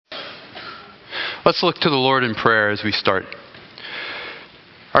Let's look to the Lord in prayer as we start.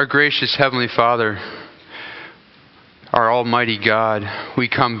 Our gracious Heavenly Father, our Almighty God, we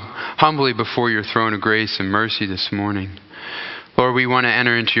come humbly before your throne of grace and mercy this morning. Lord, we want to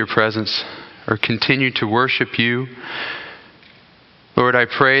enter into your presence or continue to worship you. Lord, I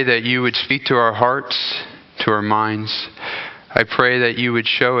pray that you would speak to our hearts, to our minds. I pray that you would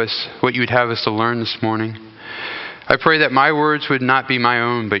show us what you would have us to learn this morning. I pray that my words would not be my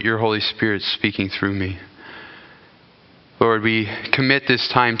own, but your Holy Spirit speaking through me. Lord, we commit this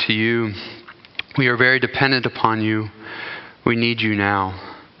time to you. We are very dependent upon you. We need you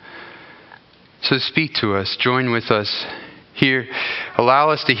now. So speak to us. Join with us here. Allow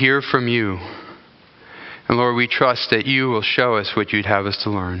us to hear from you. And Lord, we trust that you will show us what you'd have us to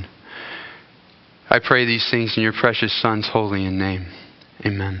learn. I pray these things in your precious Son's holy name.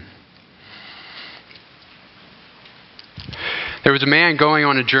 Amen. There was a man going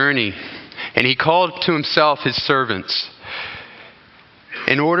on a journey, and he called to himself his servants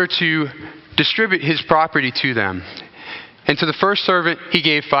in order to distribute his property to them. And to the first servant, he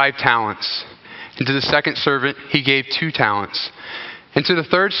gave 5 talents. And to the second servant, he gave 2 talents. And to the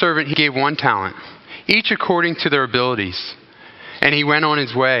third servant, he gave 1 talent, each according to their abilities. And he went on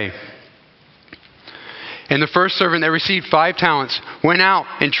his way. And the first servant that received 5 talents went out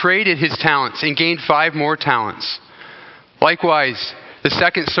and traded his talents and gained 5 more talents. Likewise, the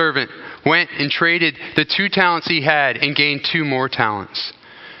second servant went and traded the 2 talents he had and gained 2 more talents.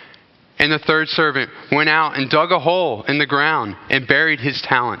 And the third servant went out and dug a hole in the ground and buried his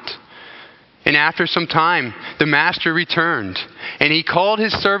talent. And after some time, the master returned, and he called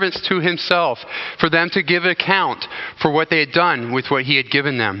his servants to himself for them to give account for what they had done with what he had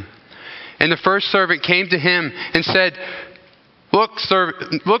given them. And the first servant came to him and said, Look,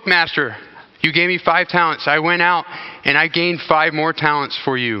 master, you gave me 5 talents. I went out and I gained 5 more talents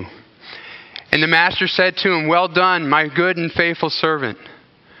for you. And the master said to him, Well done, my good and faithful servant.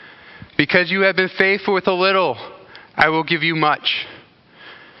 Because you have been faithful with a little, I will give you much.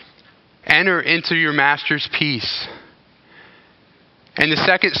 Enter into your master's peace. And the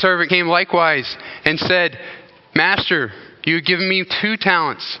second servant came likewise and said, Master, you have given me 2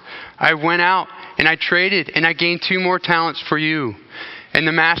 talents. I went out and I traded and I gained 2 more talents for you. And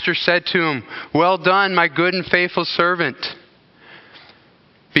the master said to him, Well done, my good and faithful servant.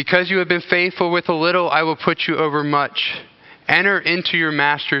 Because you have been faithful with a little, I will put you over much. Enter into your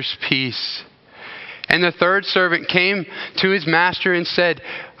master's peace. And the third servant came to his master and said,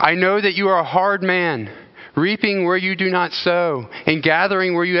 I know that you are a hard man, reaping where you do not sow, and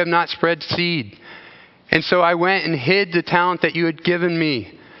gathering where you have not spread seed. And so I went and hid the talent that you had given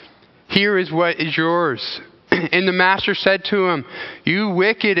me. Here is what is yours. And the master said to him, You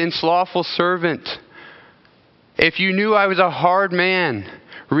wicked and slothful servant, if you knew I was a hard man,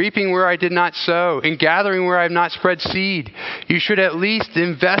 reaping where I did not sow, and gathering where I have not spread seed, you should at least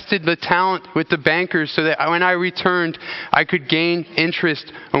invested the talent with the bankers so that when I returned, I could gain interest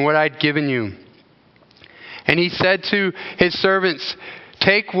on what I'd given you. And he said to his servants,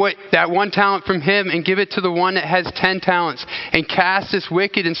 Take that 1 talent from him and give it to the one that has 10 talents, and cast this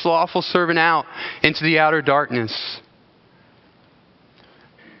wicked and slothful servant out into the outer darkness.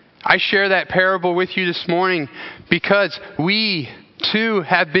 I share that parable with you this morning because we too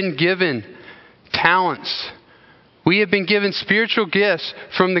have been given talents. We have been given spiritual gifts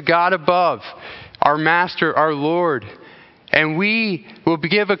from the God above, our Master, our Lord. And we will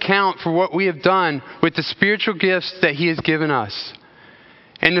give account for what we have done with the spiritual gifts that He has given us.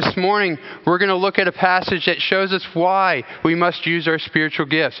 And this morning, we're going to look at a passage that shows us why we must use our spiritual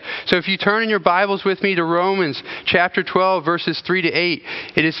gifts. So if you turn in your Bibles with me to Romans chapter 12, verses 3 to 8,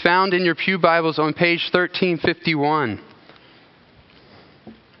 it is found in your pew Bibles on page 1351.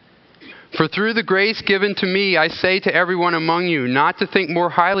 For through the grace given to me, I say to everyone among you, not to think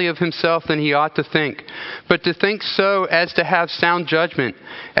more highly of himself than he ought to think, but to think so as to have sound judgment,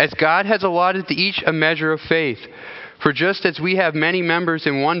 as God has allotted to each a measure of faith. For just as we have many members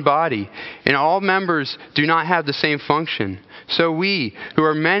in one body, and all members do not have the same function, so we, who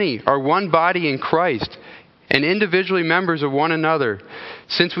are many, are one body in Christ, and individually members of one another.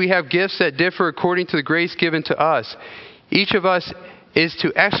 Since we have gifts that differ according to the grace given to us, each of us is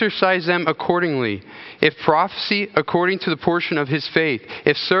to exercise them accordingly. If prophecy, according to the portion of his faith.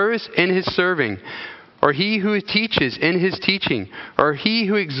 If service, in his serving. Or he who teaches, in his teaching. Or he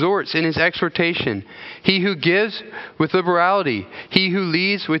who exhorts, in his exhortation. He who gives, with liberality. He who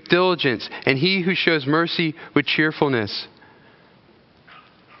leads, with diligence. And he who shows mercy, with cheerfulness.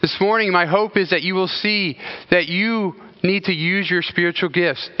 This morning, my hope is that you will see that you need to use your spiritual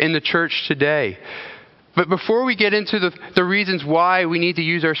gifts in the church today. But before we get into the reasons why we need to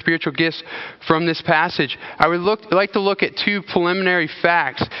use our spiritual gifts from this passage, I would like to look at two preliminary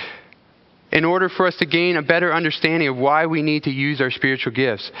facts in order for us to gain a better understanding of why we need to use our spiritual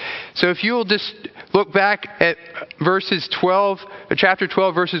gifts. So if you will just look back at chapter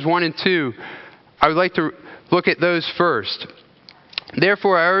 12, verses 1 and 2, I would like to look at those first.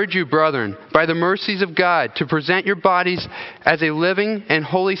 Therefore, I urge you, brethren, by the mercies of God, to present your bodies as a living and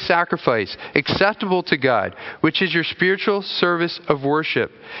holy sacrifice, acceptable to God, which is your spiritual service of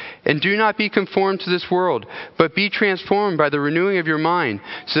worship. And do not be conformed to this world, but be transformed by the renewing of your mind,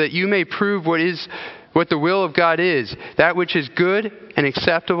 so that you may prove what the will of God is, that which is good and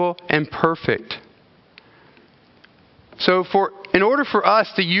acceptable and perfect. So in order for us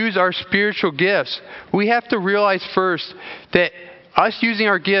to use our spiritual gifts, we have to realize first that us using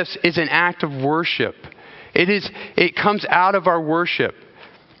our gifts is an act of worship. It comes out of our worship.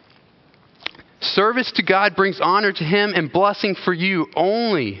 Service to God brings honor to Him and blessing for you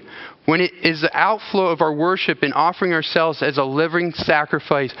only when it is the outflow of our worship and offering ourselves as a living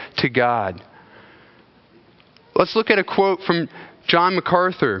sacrifice to God. Let's look at a quote from John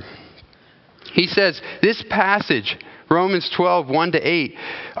MacArthur. He says, "This passage, Romans 12, 1-8,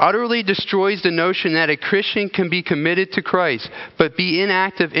 utterly destroys the notion that a Christian can be committed to Christ, but be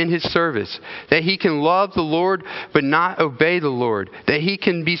inactive in His service, that he can love the Lord, but not obey the Lord, that he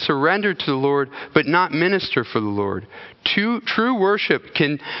can be surrendered to the Lord, but not minister for the Lord. True worship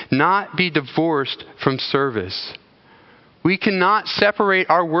cannot be divorced from service." We cannot separate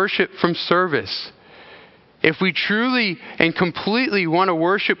our worship from service. If we truly and completely want to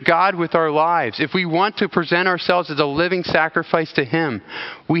worship God with our lives, if we want to present ourselves as a living sacrifice to Him,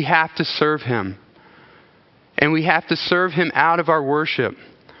 we have to serve Him. And we have to serve Him out of our worship.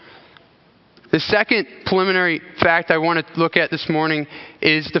 The second preliminary fact I want to look at this morning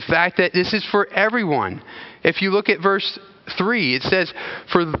is the fact that this is for everyone. If you look at verse 3, it says,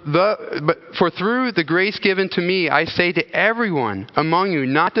 For through the grace given to me, I say to everyone among you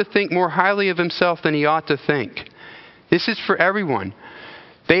not to think more highly of himself than he ought to think. This is for everyone.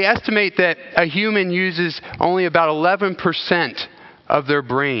 They estimate that a human uses only about 11% of their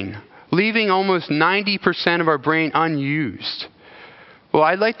brain, leaving almost 90% of our brain unused. Well,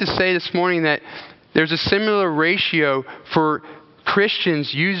 I'd like to say this morning that there's a similar ratio for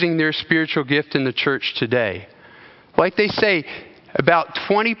Christians using their spiritual gift in the church today. Like they say, about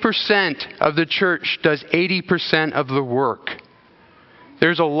 20% of the church does 80% of the work.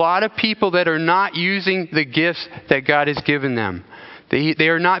 There's a lot of people that are not using the gifts that God has given them. They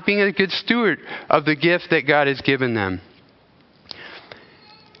are not being a good steward of the gift that God has given them.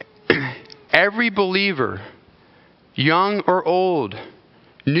 Every believer, young or old,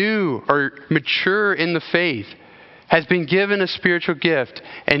 new or mature in the faith, has been given a spiritual gift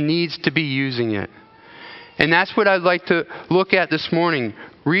and needs to be using it. And that's what I'd like to look at this morning.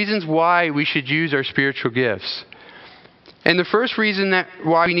 Reasons why we should use our spiritual gifts. And the first reason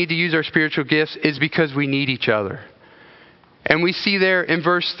why we need to use our spiritual gifts is because we need each other. And we see there in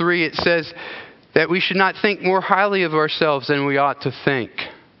verse 3, it says that we should not think more highly of ourselves than we ought to think.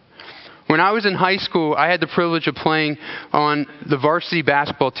 When I was in high school, I had the privilege of playing on the varsity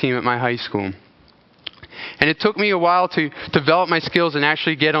basketball team at my high school. And it took me a while to develop my skills and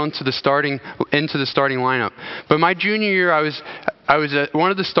actually get into the starting lineup. But my junior year, I was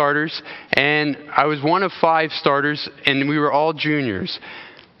one of the starters, and I was one of 5 starters, and we were all juniors.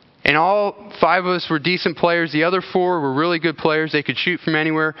 And all 5 of us were decent players. The other 4 were really good players. They could shoot from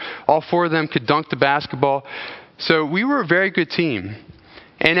anywhere. All 4 of them could dunk the basketball. So we were a very good team.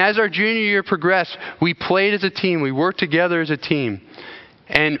 And as our junior year progressed, we played as a team. We worked together as a team.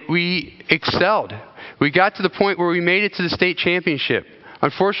 And we excelled. We got to the point where we made it to the state championship.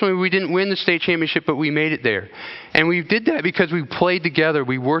 Unfortunately, we didn't win the state championship, but we made it there. And we did that because we played together.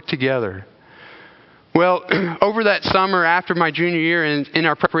 We worked together. Well, over that summer after my junior year and in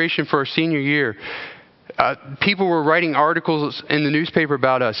our preparation for our senior year, people were writing articles in the newspaper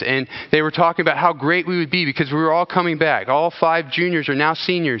about us, and they were talking about how great we would be because we were all coming back. All 5 juniors are now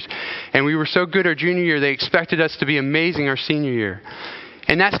seniors, and we were so good our junior year, they expected us to be amazing our senior year.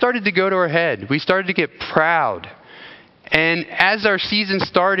 And that started to go to our head. We started to get proud. And as our season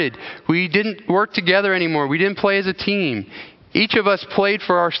started, we didn't work together anymore. We didn't play as a team. Each of us played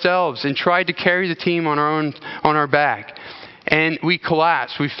for ourselves and tried to carry the team on our back. And we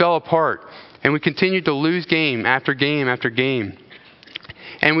collapsed. We fell apart. And we continued to lose game after game after game.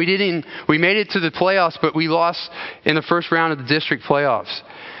 And we made it to the playoffs, but we lost in the first round of the district playoffs.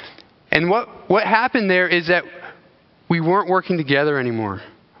 And what happened there is that we weren't working together anymore.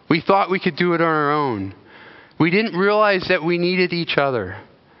 We thought we could do it on our own. We didn't realize that we needed each other.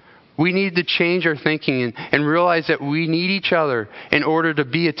 we need to change our thinking and realize that we need each other in order to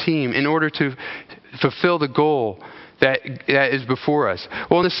be a team, in order to fulfill the goal that is before us.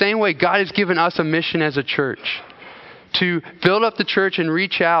 Well, in the same way, God has given us a mission as a church to build up the church and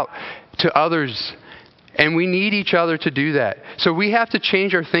reach out to others. And we need each other to do that. So we have to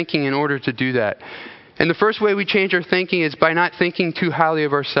change our thinking in order to do that. And the first way we change our thinking is by not thinking too highly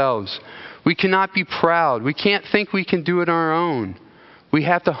of ourselves. We cannot be proud. We can't think we can do it on our own. We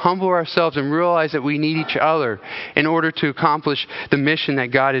have to humble ourselves and realize that we need each other in order to accomplish the mission that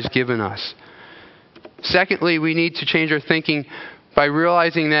God has given us. Secondly, we need to change our thinking by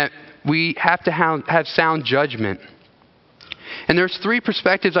realizing that we have to have sound judgment. And there's 3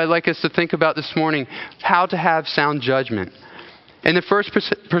 perspectives I'd like us to think about this morning, how to have sound judgment. And the first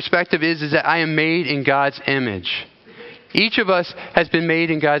perspective is that I am made in God's image. Each of us has been made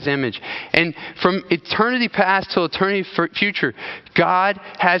in God's image. And from eternity past till eternity future, God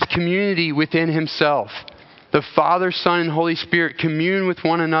has community within himself. The Father, Son, and Holy Spirit commune with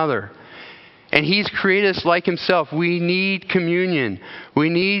one another. And he's created us like himself. We need communion. We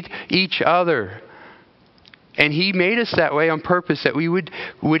need each other. And he made us that way on purpose, that we would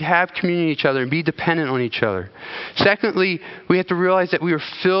have communion with each other and be dependent on each other. Secondly, we have to realize that we are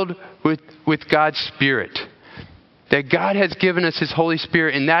filled with God's Spirit. That God has given us his Holy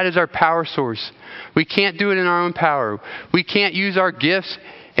Spirit, and that is our power source. We can't do it in our own power. We can't use our gifts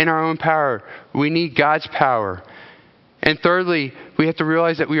in our own power. We need God's power. And thirdly, we have to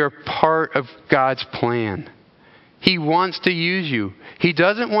realize that we are part of God's plan. He wants to use you. He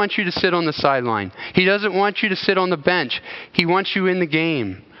doesn't want you to sit on the sideline. He doesn't want you to sit on the bench. He wants you in the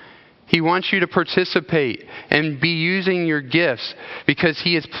game. He wants you to participate and be using your gifts because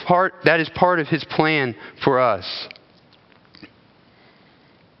that is part of his plan for us.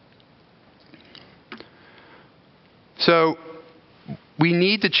 So we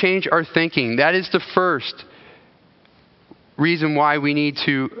need to change our thinking. That is the first reason why we need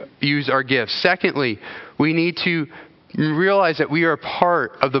to use our gifts. Secondly, we need to realize that we are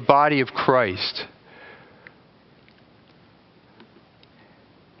part of the body of Christ.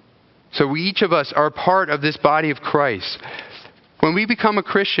 So each of us are part of this body of Christ. When we become a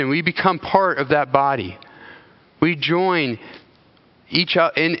Christian, we become part of that body. We join each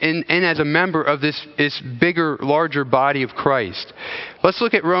and as a member of this bigger, larger body of Christ. Let's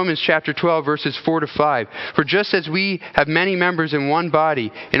look at Romans chapter 12, verses 4 to 5. For just as we have many members in one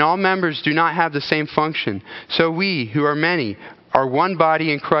body, and all members do not have the same function, so we, who are many, are one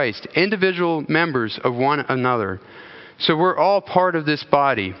body in Christ, individual members of one another. So we're all part of this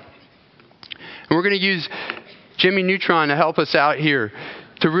body. And we're going to use Jimmy Neutron to help us out here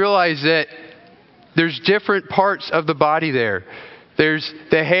to realize that there's different parts of the body there. There's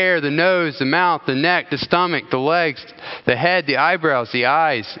the hair, the nose, the mouth, the neck, the stomach, the legs, the head, the eyebrows, the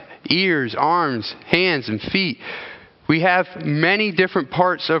eyes, ears, arms, hands, and feet. We have many different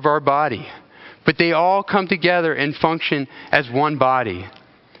parts of our body, but they all come together and function as one body.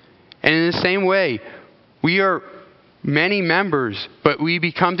 And in the same way, we are many members, but we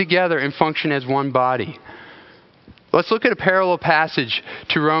become together and function as one body. Let's look at a parallel passage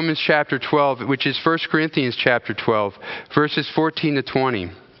to Romans chapter 12, which is 1 Corinthians chapter 12, verses 14 to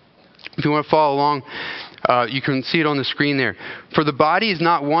 20. If you want to follow along, you can see it on the screen there. For the body is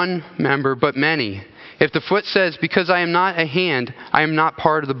not one member, but many. If the foot says, because I am not a hand, I am not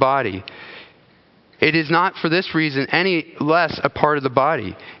part of the body, it is not for this reason any less a part of the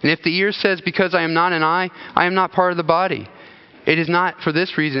body. And if the ear says, because I am not an eye, I am not part of the body, it is not for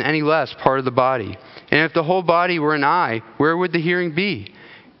this reason any less part of the body. And if the whole body were an eye, where would the hearing be?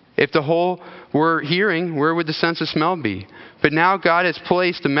 If the whole were hearing, where would the sense of smell be? But now God has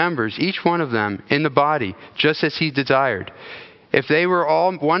placed the members, each one of them, in the body, just as he desired. If they were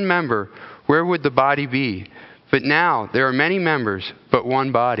all one member, where would the body be? But now there are many members, but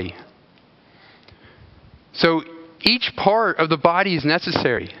one body. So each part of the body is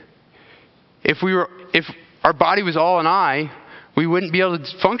necessary. If our body was all an eye, we wouldn't be able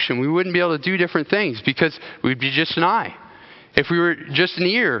to function. We wouldn't be able to do different things because we'd be just an eye. If we were just an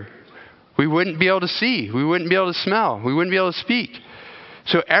ear, we wouldn't be able to see. We wouldn't be able to smell. We wouldn't be able to speak.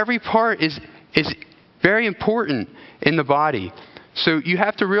 So every part is very important in the body. So you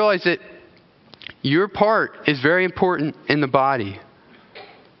have to realize that your part is very important in the body.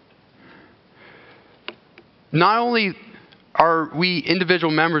 Not only are we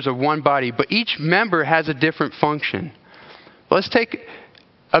individual members of one body, but each member has a different function. Let's take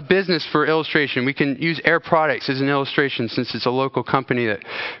a business for illustration. We can use Air Products as an illustration since it's a local company that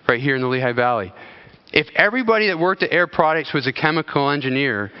right here in the Lehigh Valley. If everybody that worked at Air Products was a chemical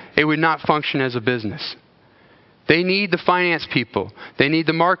engineer, it would not function as a business. They need the finance people. They need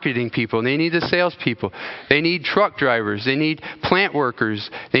the marketing people. They need the sales people. They need truck drivers. They need plant workers.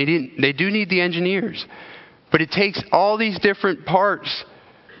 They do need the engineers. But it takes all these different parts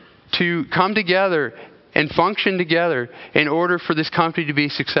to come together and function together in order for this company to be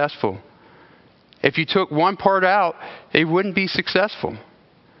successful. If you took one part out, it wouldn't be successful.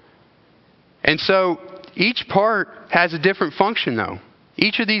 And so each part has a different function, though.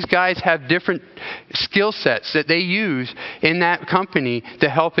 Each of these guys have different skill sets that they use in that company to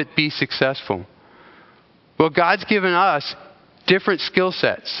help it be successful. Well, God's given us different skill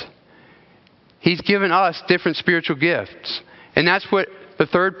sets. He's given us different spiritual gifts. And that's what the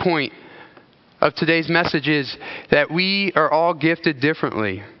third point of today's message is, that we are all gifted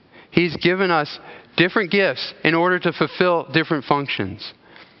differently. He's given us different gifts in order to fulfill different functions.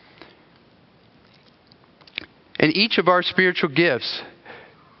 And each of our spiritual gifts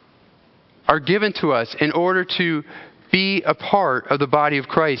are given to us in order to be a part of the body of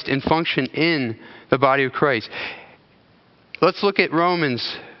Christ and function in the body of Christ. Let's look at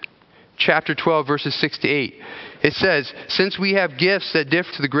Romans chapter 12, verses 6 to 8. It says, "Since we have gifts that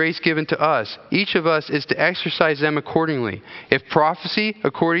differ to the grace given to us, each of us is to exercise them accordingly. If prophecy,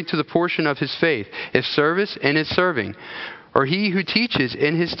 according to the portion of his faith. If service, in his serving. Or he who teaches,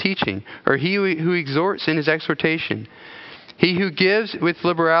 in his teaching. Or he who exhorts, in his exhortation. He who gives with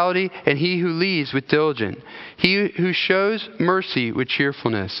liberality, and he who leads with diligence. He who shows mercy with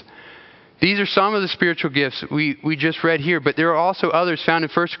cheerfulness." These are some of the spiritual gifts we just read here, but there are also others found in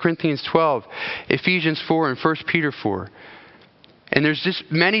 1 Corinthians 12, Ephesians 4, and 1 Peter 4. And there's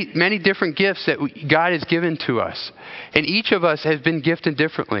just many different gifts that God has given to us. And each of us has been gifted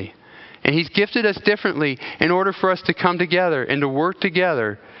differently. And He's gifted us differently in order for us to come together and to work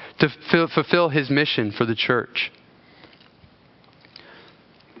together to fulfill His mission for the church.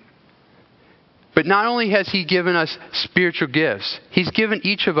 But not only has He given us spiritual gifts, He's given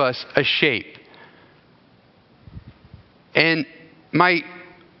each of us a shape. And my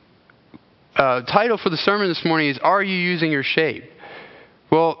title for the sermon this morning is, "Are you using your shape?"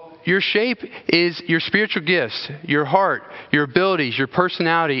 Well, your shape is your spiritual gifts, your heart, your abilities, your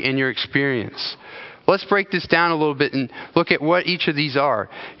personality, and your experience. Let's break this down a little bit and look at what each of these are.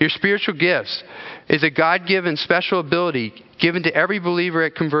 Your spiritual gifts is a God-given special ability given to every believer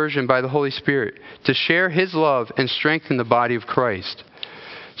at conversion by the Holy Spirit to share His love and strengthen the body of Christ.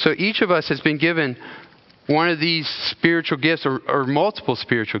 So each of us has been given one of these spiritual gifts or multiple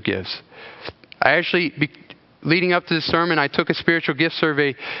spiritual gifts. I actually, leading up to this sermon, I took a spiritual gift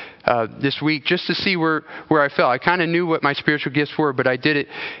survey this week just to see where I felt. I kind of knew what my spiritual gifts were, but I did it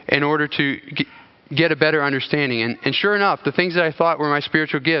in order to get a better understanding. And sure enough, the things that I thought were my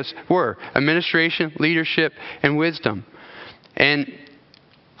spiritual gifts were administration, leadership, and wisdom. And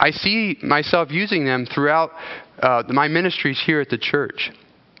I see myself using them throughout my ministries here at the church.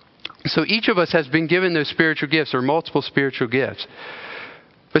 So each of us has been given those spiritual gifts or multiple spiritual gifts.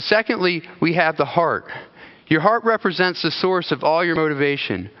 But secondly, we have the heart. Your heart represents the source of all your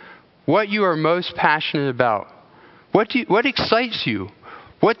motivation. What you are most passionate about. What excites you?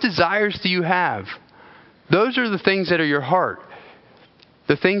 What desires do you have? Those are the things that are your heart.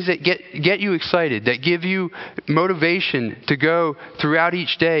 The things that get you excited, that give you motivation to go throughout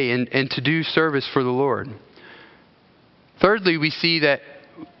each day and to do service for the Lord. Thirdly, we see that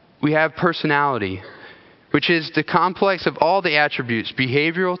we have personality, which is the complex of all the attributes,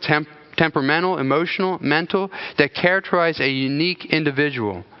 behavioral, temperamental, emotional, mental, that characterize a unique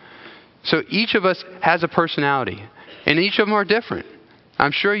individual. So each of us has a personality, and each of them are different.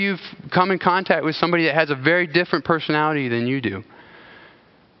 I'm sure you've come in contact with somebody that has a very different personality than you do.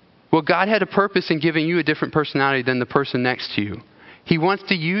 Well, God had a purpose in giving you a different personality than the person next to you. He wants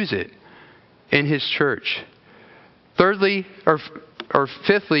to use it in His church. Thirdly, or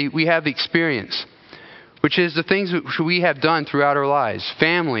fifthly, we have experience, which is the things which we have done throughout our lives.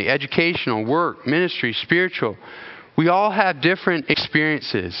 Family, educational, work, ministry, spiritual. We all have different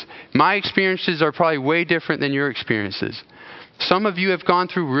experiences. My experiences are probably way different than your experiences. Some of you have gone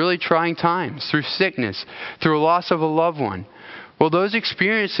through really trying times, through sickness, through a loss of a loved one. Well, those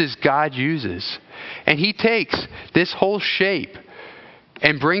experiences God uses. And He takes this whole shape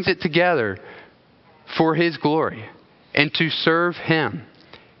and brings it together for His glory and to serve Him.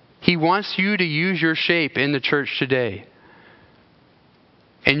 He wants you to use your shape in the church today.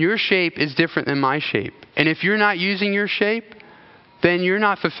 And your shape is different than my shape. And if you're not using your shape, then you're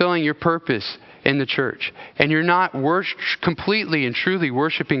not fulfilling your purpose in the church. And you're not completely and truly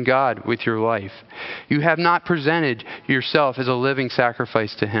worshiping God with your life. You have not presented yourself as a living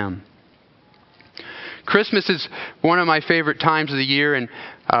sacrifice to Him. Christmas is one of my favorite times of the year, and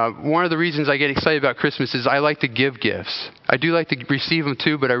one of the reasons I get excited about Christmas is I like to give gifts. I do like to receive them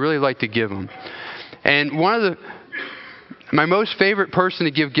too, but I really like to give them. And my most favorite person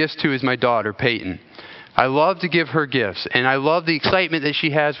to give gifts to is my daughter, Peyton. I love to give her gifts, and I love the excitement that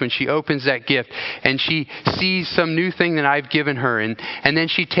she has when she opens that gift and she sees some new thing that I've given her, and then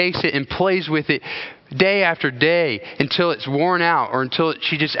she takes it and plays with it day after day until it's worn out or until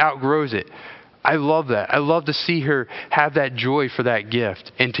she just outgrows it. I love that. I love to see her have that joy for that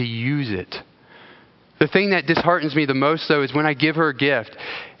gift and to use it. The thing that disheartens me the most, though, is when I give her a gift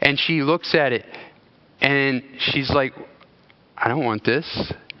and she looks at it and she's like, I don't want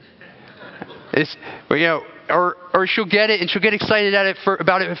this. Or she'll get it and she'll get excited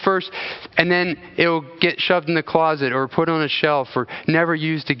about it at first, and then it'll get shoved in the closet or put on a shelf or never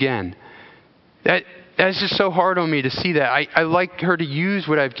used again. That's just so hard on me to see that. I like her to use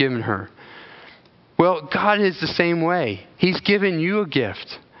what I've given her. Well, God is the same way. He's given you a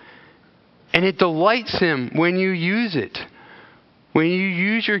gift, and it delights Him when you use it. When you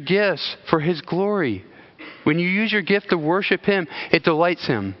use your gifts for His glory, when you use your gift to worship Him, it delights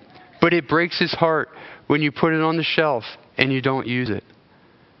Him. But it breaks His heart when you put it on the shelf and you don't use it.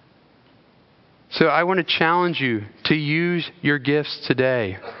 So I want to challenge you to use your gifts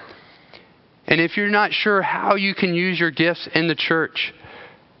today. And if you're not sure how you can use your gifts in the church,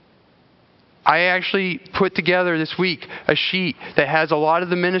 I actually put together this week a sheet that has a lot of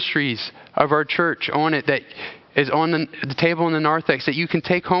the ministries of our church on it that is on the table in the narthex that you can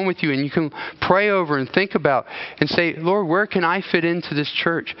take home with you and you can pray over and think about and say, Lord, where can I fit into this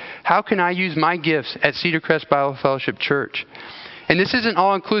church? How can I use my gifts at Cedar Crest Bible Fellowship Church? And this isn't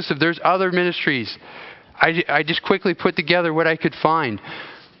all inclusive. There's other ministries. I just quickly put together what I could find.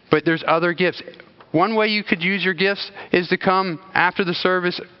 But there's other gifts. One way you could use your gifts is to come after the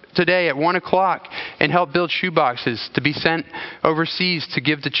service today at 1 o'clock and help build shoe boxes to be sent overseas to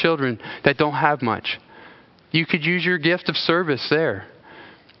give to children that don't have much. You could use your gift of service there.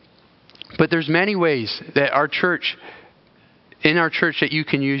 But there's many ways that in our church that you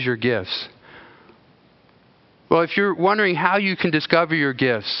can use your gifts. Well, if you're wondering how you can discover your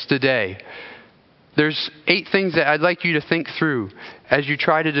gifts today, there's 8 things that I'd like you to think through as you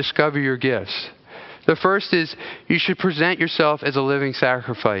try to discover your gifts. The first is you should present yourself as a living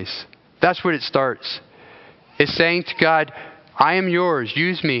sacrifice. That's what it starts. It's saying to God, I am yours.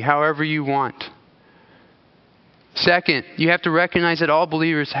 Use me however you want. Second, you have to recognize that all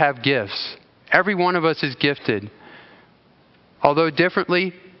believers have gifts. Every one of us is gifted. Although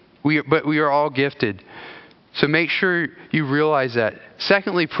differently, but we are all gifted. So make sure you realize that.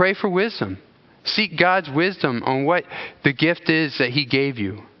 Secondly, pray for wisdom. Seek God's wisdom on what the gift is that He gave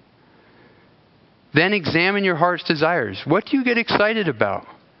you. Then examine your heart's desires. What do you get excited about?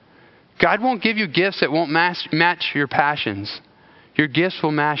 God won't give you gifts that won't match your passions. Your gifts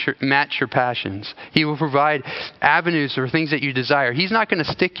will match your passions. He will provide avenues or things that you desire. He's not going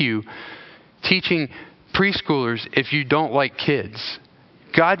to stick you teaching preschoolers if you don't like kids.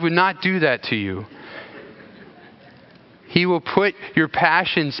 God would not do that to you. He will put your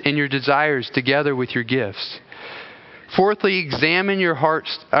passions and your desires together with your gifts. Fourthly, examine your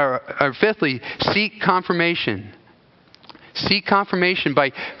hearts. Fifthly, seek confirmation. Seek confirmation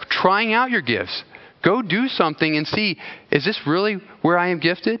by trying out your gifts. Go do something and see, is this really where I am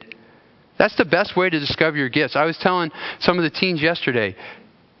gifted? That's the best way to discover your gifts. I was telling some of the teens yesterday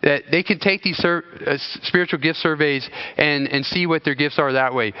that they can take these spiritual gift surveys and see what their gifts are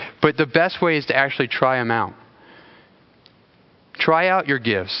that way. But the best way is to actually try them out. Try out your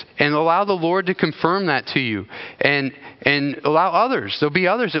gifts and allow the Lord to confirm that to you. And allow others. There'll be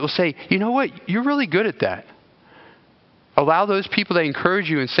others that will say, you know what, you're really good at that. Allow those people that encourage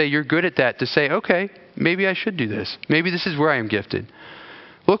you and say you're good at that to say, okay, maybe I should do this. Maybe this is where I am gifted.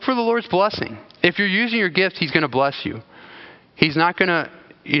 Look for the Lord's blessing. If you're using your gift, He's going to bless you. He's not going to,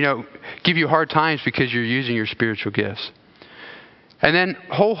 give you hard times because you're using your spiritual gifts. And then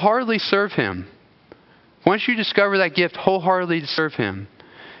wholeheartedly serve Him. Once you discover that gift, wholeheartedly serve Him.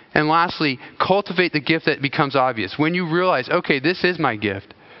 And lastly, cultivate the gift that becomes obvious. When you realize, okay, this is my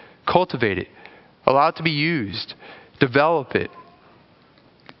gift, cultivate it. Allow it to be used. Develop it.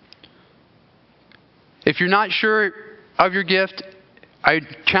 If you're not sure of your gift, I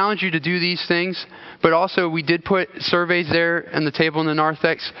challenge you to do these things. But also, we did put surveys there on the table in the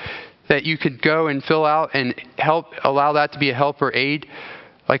narthex that you could go and fill out and allow that to be a help or aid.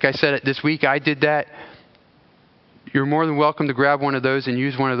 Like I said, this week I did that. You're more than welcome to grab one of those and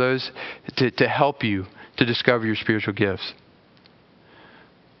use one of those to help you to discover your spiritual gifts.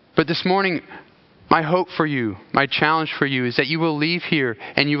 But this morning, my hope for you, my challenge for you is that you will leave here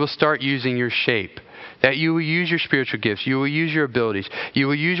and you will start using your S.H.A.P.E. That you will use your spiritual gifts. You will use your abilities. You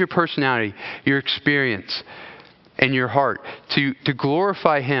will use your personality, your experience, and your heart to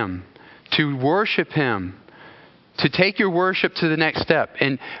glorify Him, to worship Him, to take your worship to the next step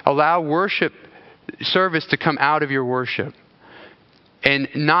and allow worship service to come out of your worship and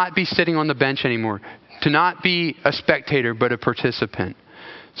not be sitting on the bench anymore, to not be a spectator but a participant.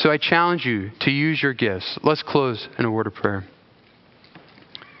 So I challenge you to use your gifts. Let's close in a word of prayer.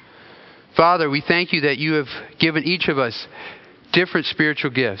 Father, we thank you that you have given each of us different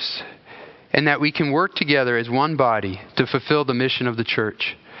spiritual gifts and that we can work together as one body to fulfill the mission of the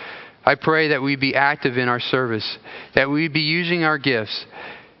church. I pray that we be active in our service, that we be using our gifts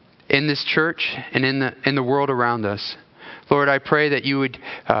in this church and in the world around us. Lord, I pray that you would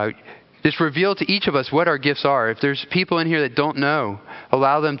just reveal to each of us what our gifts are. If there's people in here that don't know,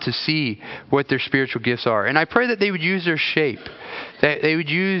 allow them to see what their spiritual gifts are. And I pray that they would use their S.H.A.P.E, that they would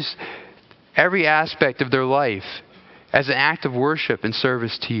use every aspect of their life as an act of worship and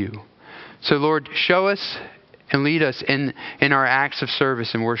service to you. So Lord, show us and lead us in our acts of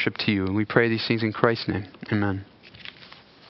service and worship to you. And we pray these things in Christ's name. Amen.